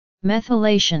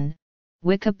Methylation,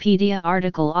 Wikipedia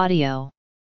article audio.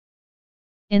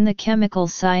 In the chemical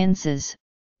sciences,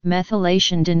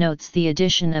 methylation denotes the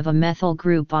addition of a methyl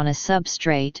group on a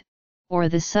substrate, or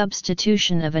the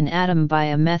substitution of an atom by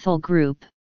a methyl group.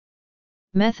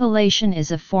 Methylation is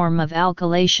a form of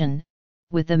alkylation,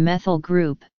 with a methyl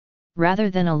group, rather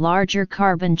than a larger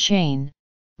carbon chain,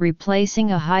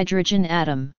 replacing a hydrogen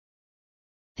atom.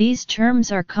 These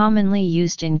terms are commonly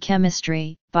used in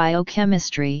chemistry,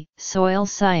 biochemistry, soil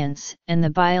science, and the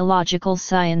biological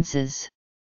sciences.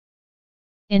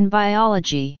 In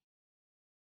biology,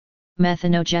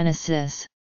 methanogenesis,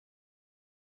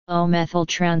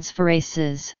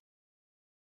 O-methyltransferases,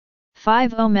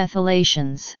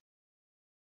 5-O-methylations,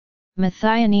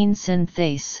 methionine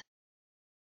synthase,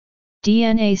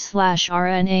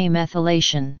 DNA/RNA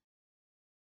methylation,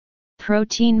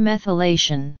 protein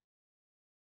methylation.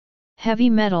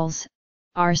 Heavy metals,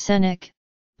 arsenic,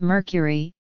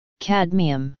 mercury,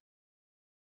 cadmium.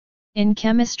 In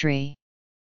chemistry,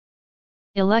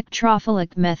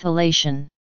 electrophilic methylation,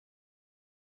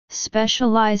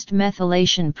 specialized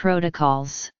methylation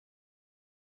protocols,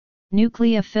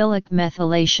 nucleophilic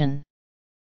methylation.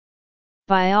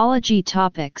 Biology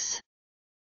topics,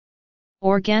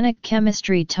 organic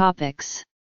chemistry topics.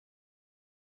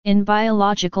 In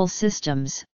biological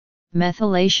systems,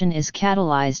 methylation is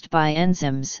catalyzed by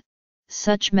enzymes.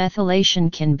 Such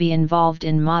methylation can be involved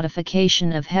in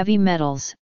modification of heavy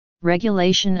metals,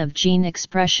 regulation of gene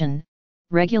expression,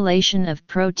 regulation of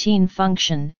protein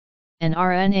function, and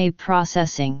RNA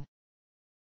processing.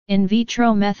 In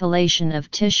vitro methylation of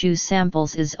tissue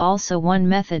samples is also one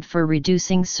method for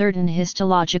reducing certain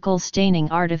histological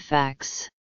staining artifacts.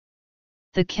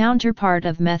 The counterpart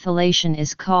of methylation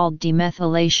is called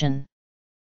demethylation.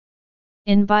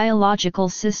 In biological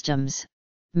systems,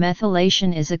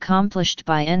 methylation is accomplished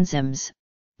by enzymes.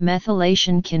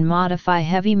 Methylation can modify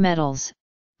heavy metals,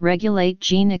 regulate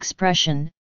gene expression,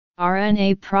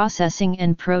 RNA processing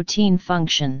and protein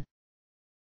function.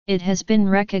 It has been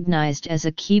recognized as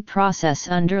a key process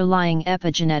underlying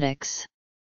epigenetics.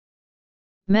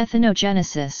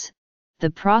 Methanogenesis, the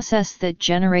process that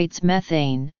generates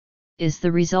methane, is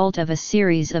the result of a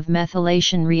series of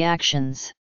methylation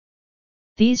reactions.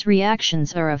 These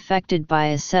reactions are affected by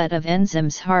a set of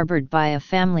enzymes harbored by a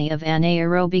family of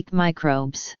anaerobic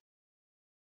microbes.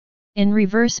 In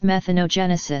reverse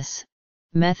methanogenesis,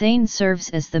 methane serves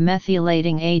as the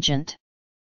methylating agent.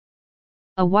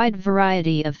 A wide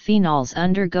variety of phenols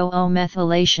undergo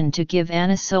O-methylation to give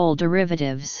anisole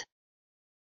derivatives.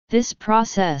 This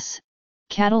process,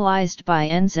 catalyzed by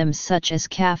enzymes such as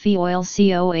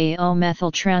caffeoyl-CoA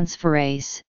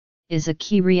O-methyltransferase, is a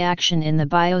key reaction in the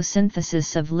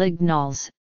biosynthesis of lignols,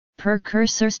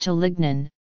 precursors to lignin,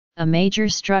 a major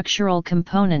structural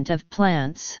component of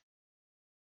plants.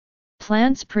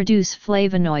 Plants produce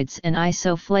flavonoids and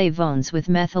isoflavones with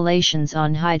methylations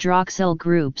on hydroxyl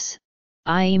groups,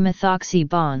 i.e. methoxy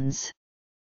bonds.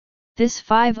 This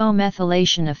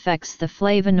 5-O-methylation affects the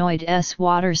flavonoid S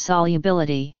water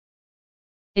solubility.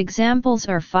 Examples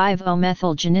are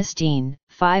 5-O-methylgenistein,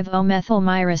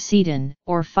 5-O-methylmyricetin,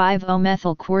 or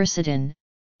 5-O-methylquercetin,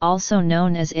 also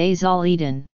known as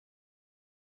azoledin.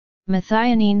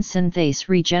 Methionine synthase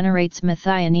regenerates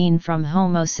methionine from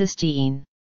homocysteine.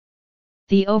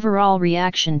 The overall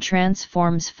reaction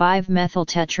transforms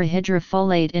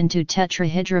 5-methyltetrahydrofolate into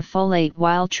tetrahydrofolate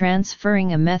while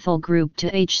transferring a methyl group to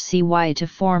HCY to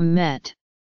form met.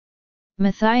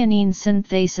 Methionine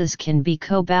synthases can be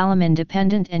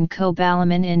cobalamin-dependent and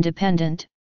cobalamin-independent.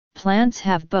 Plants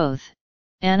have both.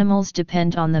 Animals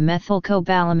depend on the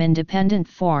methylcobalamin-dependent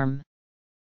form.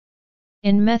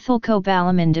 In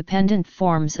methylcobalamin-dependent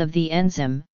forms of the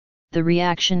enzyme, the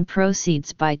reaction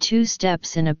proceeds by two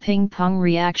steps in a ping-pong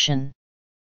reaction.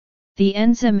 The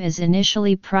enzyme is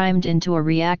initially primed into a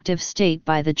reactive state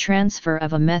by the transfer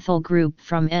of a methyl group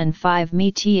from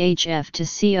N5-MeTHF to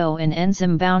CO in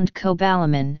enzyme-bound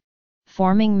cobalamin,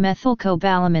 forming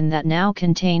methylcobalamin that now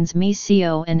contains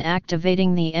MeCO and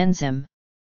activating the enzyme.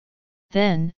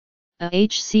 Then, a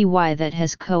HCY that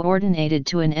has coordinated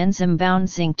to an enzyme-bound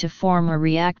zinc to form a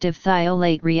reactive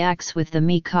thiolate reacts with the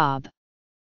MECOB.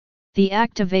 The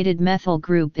activated methyl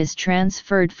group is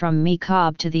transferred from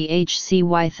MECOB to the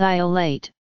HCY thiolate,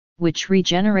 which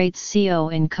regenerates CO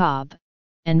in COB,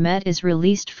 and MET is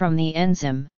released from the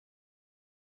enzyme.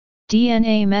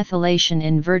 DNA methylation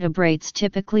in vertebrates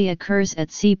typically occurs at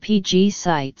CpG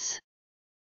sites.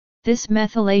 This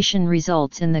methylation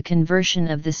results in the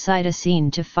conversion of the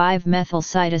cytosine to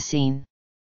 5-methylcytosine.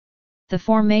 The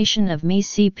formation of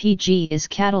MECpG is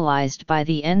catalyzed by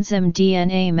the enzyme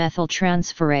DNA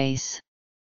methyltransferase.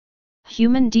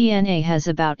 Human DNA has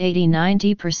about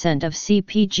 80–90% of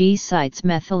CpG sites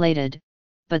methylated,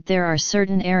 but there are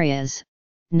certain areas,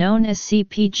 known as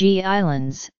CpG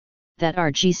islands, that are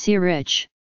GC-rich,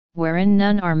 wherein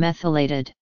none are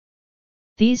methylated.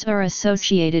 These are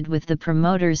associated with the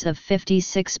promoters of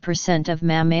 56% of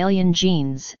mammalian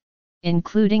genes,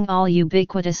 including all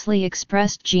ubiquitously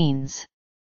expressed genes.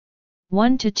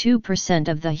 1–2%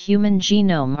 of the human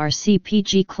genome are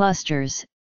CpG clusters,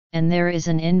 and there is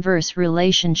an inverse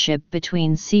relationship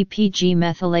between CpG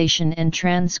methylation and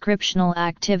transcriptional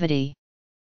activity.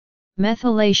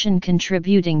 Methylation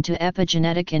contributing to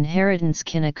epigenetic inheritance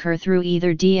can occur through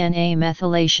either DNA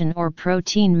methylation or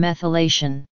protein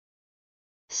methylation.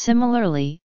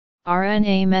 Similarly,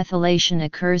 RNA methylation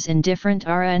occurs in different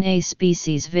RNA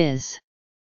species viz.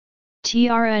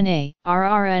 tRNA,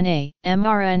 rRNA,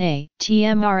 mRNA,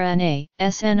 tmRNA,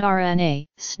 snRNA,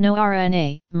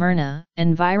 snRNA, mRNA,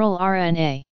 and viral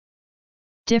RNA.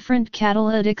 Different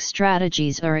catalytic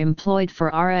strategies are employed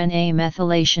for RNA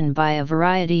methylation by a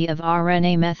variety of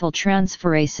RNA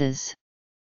methyltransferases.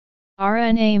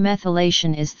 RNA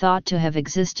methylation is thought to have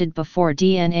existed before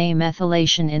DNA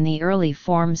methylation in the early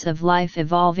forms of life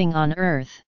evolving on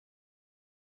Earth.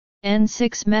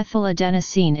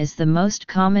 N6-methyladenosine is the most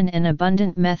common and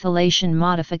abundant methylation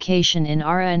modification in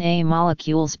RNA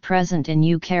molecules present in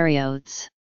eukaryotes.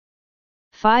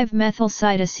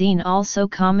 5-methylcytosine also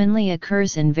commonly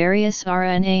occurs in various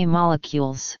RNA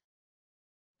molecules.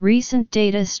 Recent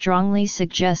data strongly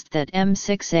suggest that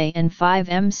M6A and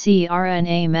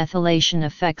 5-mcRNA methylation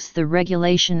affects the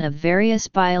regulation of various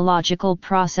biological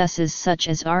processes such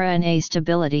as RNA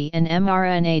stability and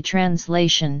mRNA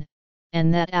translation,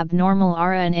 and that abnormal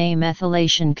RNA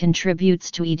methylation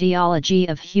contributes to etiology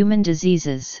of human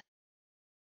diseases.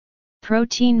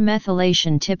 Protein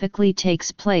methylation typically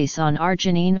takes place on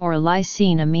arginine or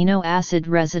lysine amino acid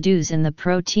residues in the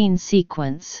protein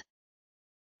sequence.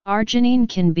 Arginine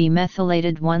can be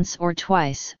methylated once or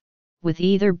twice, with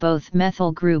either both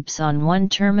methyl groups on one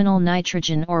terminal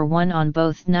nitrogen or one on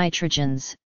both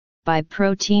nitrogens, by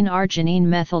protein arginine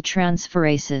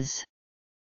methyltransferases.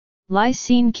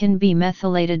 Lysine can be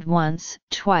methylated once,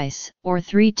 twice, or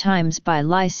 3 times by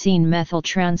lysine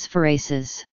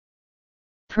methyltransferases.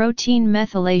 Protein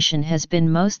methylation has been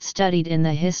most studied in the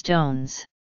histones.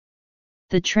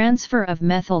 The transfer of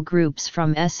methyl groups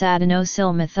from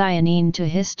S-adenosylmethionine to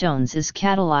histones is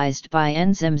catalyzed by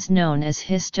enzymes known as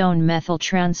histone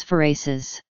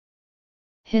methyltransferases.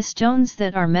 Histones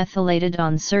that are methylated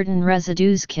on certain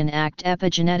residues can act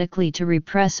epigenetically to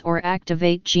repress or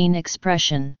activate gene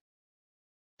expression.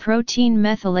 Protein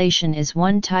methylation is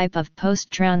one type of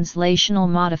post-translational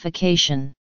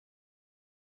modification.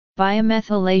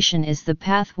 Biomethylation is the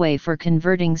pathway for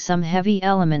converting some heavy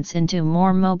elements into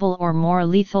more mobile or more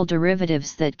lethal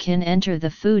derivatives that can enter the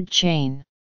food chain.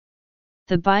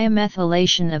 The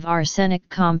biomethylation of arsenic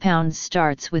compounds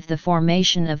starts with the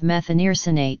formation of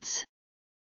methanearsonates.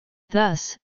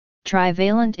 Thus,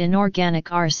 trivalent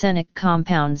inorganic arsenic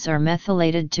compounds are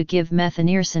methylated to give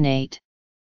methanearsonate.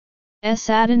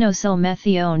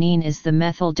 S-adenosylmethionine is the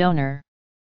methyl donor.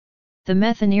 The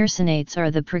methanearsonates are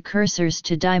the precursors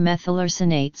to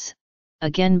dimethylarsenates,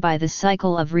 again by the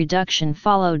cycle of reduction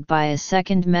followed by a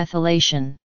second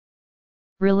methylation.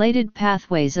 Related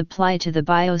pathways apply to the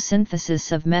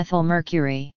biosynthesis of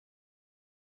methylmercury.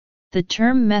 The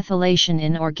term methylation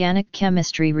in organic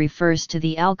chemistry refers to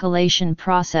the alkylation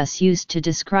process used to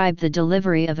describe the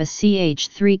delivery of a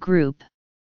CH3 group.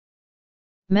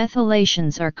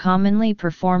 Methylations are commonly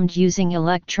performed using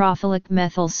electrophilic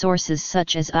methyl sources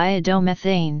such as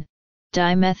iodomethane,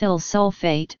 dimethyl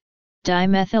sulfate,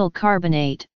 dimethyl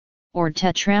carbonate, or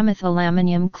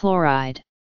tetramethylammonium chloride.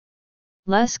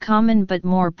 Less common but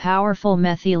more powerful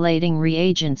methylating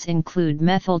reagents include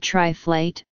methyl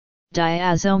triflate,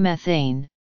 diazomethane,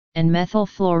 and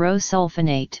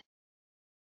methylfluorosulfonate.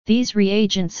 These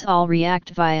reagents all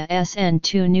react via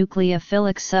SN2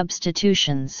 nucleophilic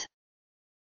substitutions.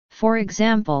 For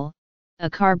example, a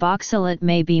carboxylate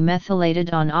may be methylated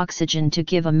on oxygen to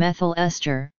give a methyl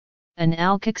ester, an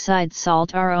alkoxide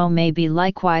salt RO may be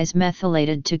likewise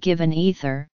methylated to give an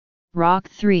ether,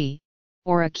 ROC3,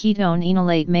 or a ketone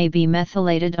enolate may be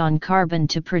methylated on carbon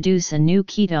to produce a new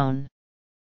ketone.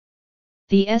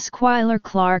 The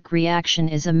Esquire-Clark reaction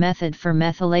is a method for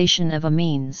methylation of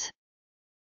amines.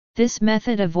 This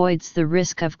method avoids the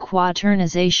risk of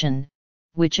quaternization,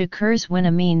 which occurs when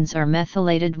amines are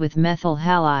methylated with methyl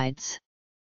halides.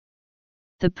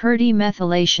 The Purdy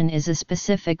methylation is a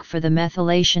specific for the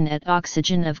methylation at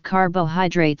oxygen of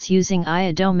carbohydrates using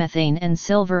iodomethane and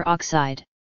silver oxide.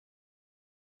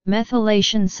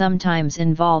 Methylation sometimes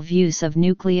involve use of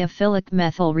nucleophilic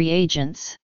methyl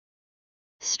reagents.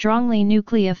 Strongly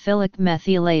nucleophilic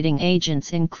methylating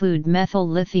agents include methyl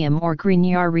lithium or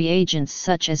Grignard reagents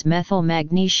such as methyl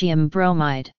magnesium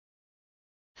bromide.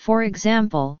 For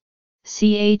example,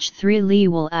 CH3Li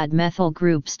will add methyl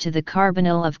groups to the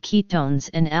carbonyl of ketones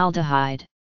and aldehyde.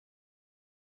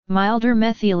 Milder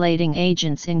methylating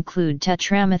agents include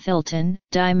tetramethyltin,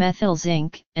 dimethyl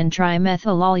zinc, and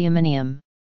trimethylaluminium.